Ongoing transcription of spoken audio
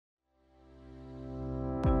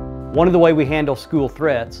One of the ways we handle school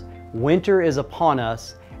threats: winter is upon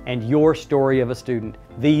us, and your story of a student.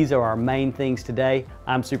 These are our main things today.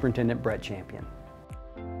 I'm Superintendent Bret Champion.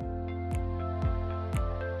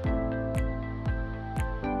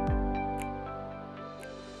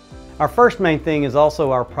 Our first main thing is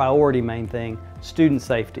also our priority main thing: student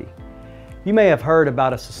safety. You may have heard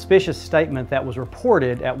about a suspicious statement that was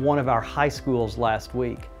reported at one of our high schools last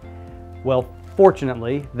week. Well,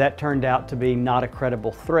 fortunately, that turned out to be not a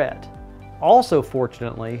credible threat. Also,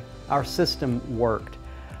 fortunately, our system worked.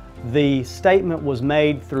 The statement was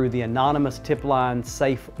made through the anonymous tip line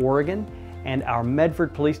SafeOregon, and our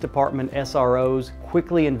Medford Police Department SROs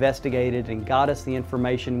quickly investigated and got us the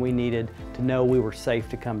information we needed to know we were safe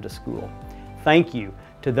to come to school. Thank you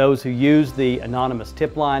to those who used the anonymous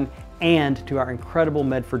tip line and to our incredible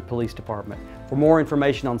Medford Police Department. For more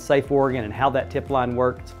information on SafeOregon and how that tip line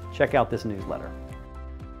works, check out this newsletter.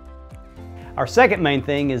 Our second main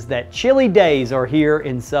thing is that chilly days are here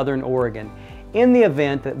in Southern Oregon. In the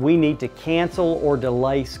event that we need to cancel or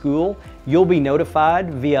delay school, you'll be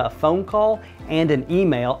notified via a phone call and an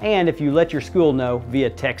email, and if you let your school know, via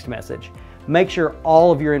text message. Make sure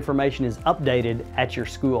all of your information is updated at your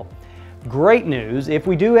school. Great news, if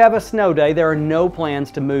we do have a snow day, there are no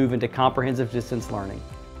plans to move into comprehensive distance learning.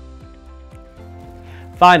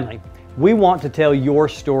 Finally, we want to tell your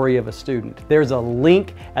story of a student. There's a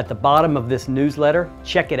link at the bottom of this newsletter.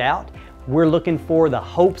 Check it out. We're looking for the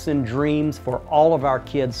hopes and dreams for all of our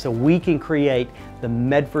kids so we can create the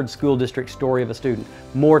Medford School District story of a student.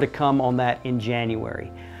 More to come on that in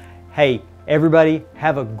January. Hey, everybody,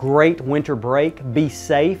 have a great winter break. Be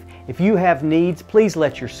safe. If you have needs, please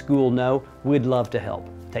let your school know. We'd love to help.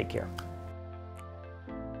 Take care.